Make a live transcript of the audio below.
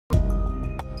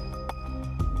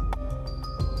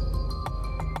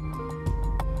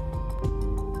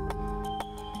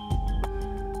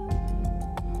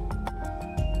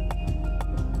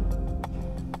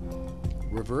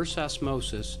Reverse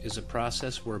osmosis is a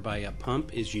process whereby a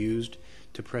pump is used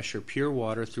to pressure pure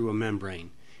water through a membrane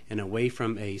and away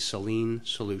from a saline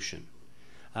solution.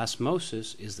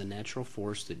 Osmosis is the natural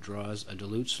force that draws a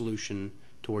dilute solution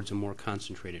towards a more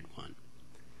concentrated one.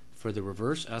 For the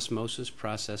reverse osmosis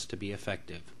process to be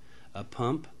effective, a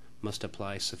pump must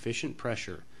apply sufficient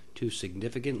pressure to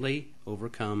significantly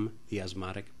overcome the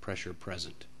osmotic pressure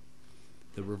present.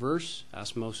 The reverse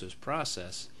osmosis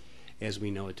process, as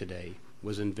we know it today,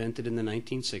 was invented in the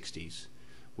 1960s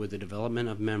with the development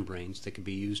of membranes that could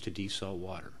be used to desalt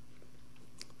water.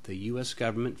 The U.S.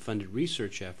 government funded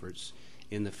research efforts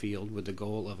in the field with the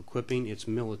goal of equipping its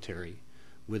military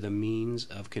with a means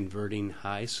of converting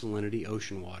high salinity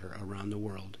ocean water around the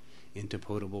world into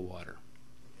potable water.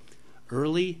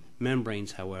 Early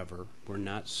membranes, however, were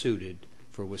not suited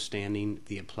for withstanding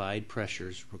the applied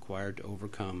pressures required to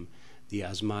overcome the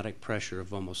osmotic pressure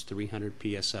of almost 300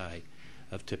 psi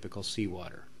of typical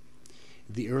seawater.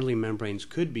 The early membranes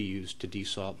could be used to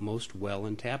desalt most well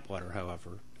and tap water,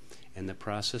 however, and the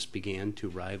process began to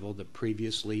rival the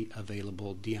previously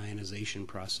available deionization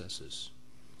processes.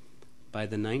 By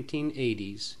the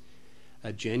 1980s,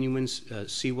 a genuine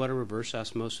seawater reverse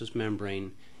osmosis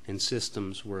membrane and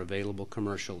systems were available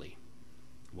commercially.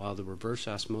 While the reverse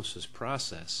osmosis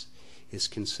process is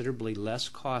considerably less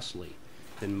costly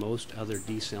than most other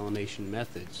desalination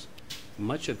methods,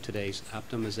 much of today's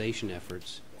optimization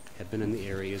efforts have been in the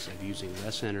areas of using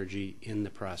less energy in the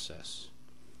process.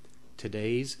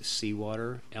 Today's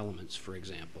seawater elements, for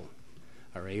example,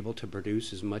 are able to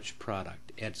produce as much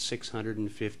product at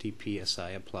 650 psi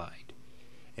applied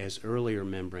as earlier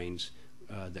membranes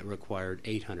that required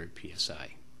 800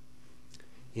 psi.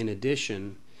 In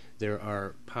addition, there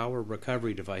are power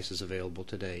recovery devices available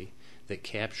today that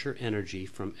capture energy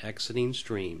from exiting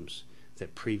streams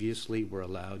that previously were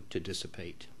allowed to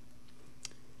dissipate.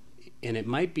 And it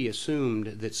might be assumed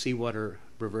that seawater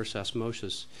reverse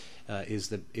osmosis is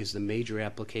the major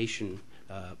application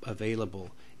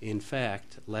available. In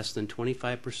fact, less than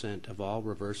 25% of all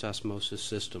reverse osmosis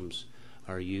systems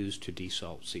are used to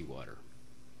desalt seawater.